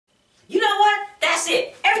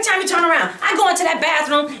time you turn around, I go into that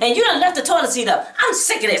bathroom and you done left the toilet seat up. I'm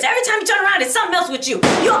sick of this. Every time you turn around, there's something else with you.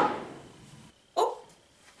 Oh,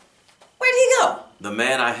 where did he go? The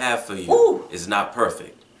man I have for you is not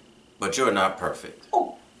perfect, but you're not perfect.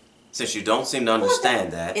 Oh. Since you don't seem to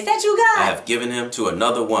understand that, is that you, God? I have given him to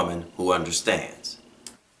another woman who understands.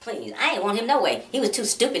 Please, I ain't want him no way. He was too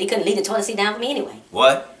stupid. He couldn't leave the toilet seat down for me anyway.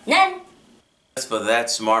 What? Nothing. As for that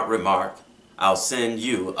smart remark, I'll send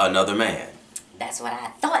you another man. That's what I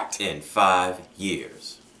thought. In 5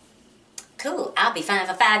 years. Cool. I'll be fine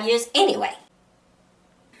for 5 years anyway.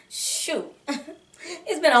 Shoot.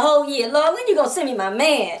 It's been a whole year. Lord, when you gonna send me my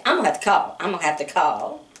man? I'm gonna have to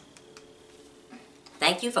call.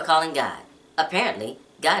 Thank you for calling God. Apparently,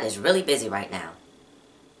 God is really busy right now.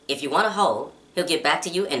 If you want to hold, he'll get back to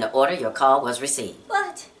you in the order your call was received.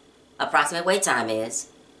 What? Approximate wait time is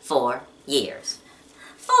 4 years.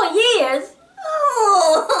 4 years?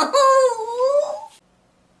 Oh.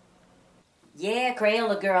 Yeah,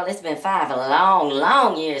 Crayola girl, it's been 5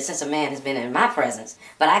 long years since a man has been in my presence.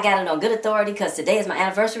 But I got it on good authority because today is my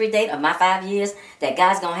anniversary date of my 5 years that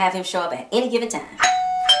God's gonna have him show up at any given time.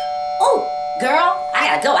 Oh, girl, I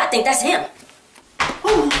gotta go. I think that's him.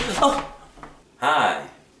 Oh. Hi.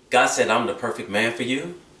 God said I'm the perfect man for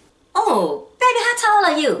you. Oh, baby, how tall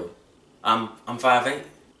are you? I'm 5'8".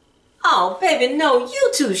 Oh, baby, no,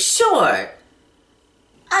 you too short.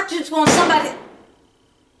 I just want somebody...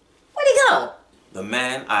 Where'd he go? The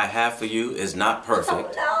man I have for you is not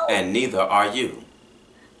perfect, no. and neither are you.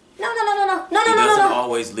 No. He doesn't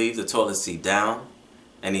always leave the toilet seat down,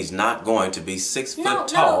 and he's not going to be 6 foot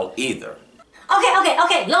tall either.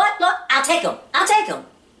 Okay, Lord, I'll take him.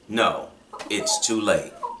 No, it's too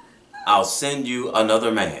late. I'll send you another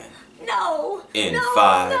man. No. In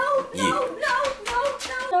 5 years. No.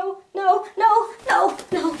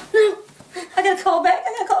 I gotta call back.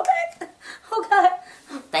 Oh, God.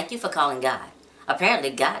 Thank you for calling God. Apparently,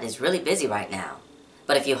 God is really busy right now.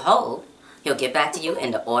 But if you hold, he'll get back to you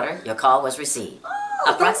in the order your call was received.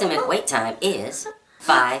 Approximate wait time is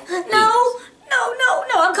 5 years. No.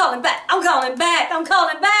 I'm calling back.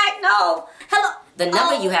 No. Hello. The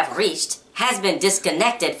number you have reached has been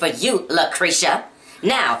disconnected for you, Lucretia.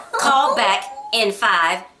 Now, call back in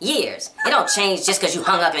 5 years. It don't change just because you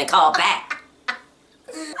hung up and called back.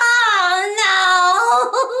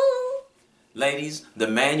 Oh, no. Ladies, the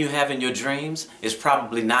man you have in your dreams is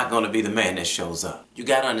probably not going to be the man that shows up. You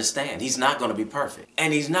got to understand, he's not going to be perfect.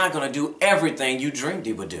 And he's not going to do everything you dreamed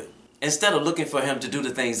he would do. Instead of looking for him to do the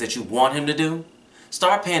things that you want him to do,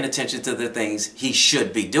 start paying attention to the things he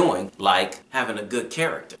should be doing, like having a good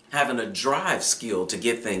character, having a drive skill to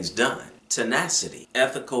get things done, tenacity,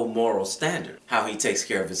 ethical, moral standard, how he takes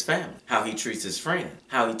care of his family, how he treats his friend,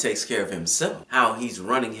 how he takes care of himself, how he's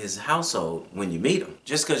running his household when you meet him.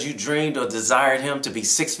 Just because you dreamed or desired him to be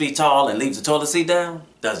 6 feet tall and leave the toilet seat down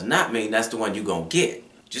does not mean that's the one you're gonna get.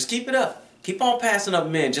 Just keep it up. Keep on passing up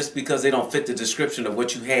men just because they don't fit the description of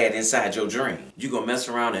what you had inside your dream. You're gonna mess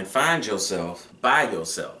around and find yourself by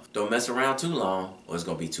yourself. Don't mess around too long or it's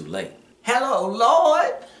gonna be too late. Hello,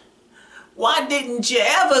 Lord. Why didn't you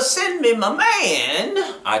ever send me my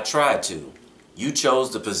man? I tried to. You chose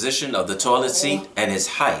the position of the toilet seat and his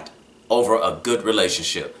height over a good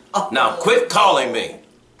relationship. Now quit calling me.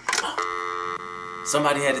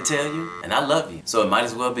 Somebody had to tell you, and I love you, so it might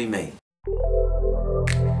as well be me.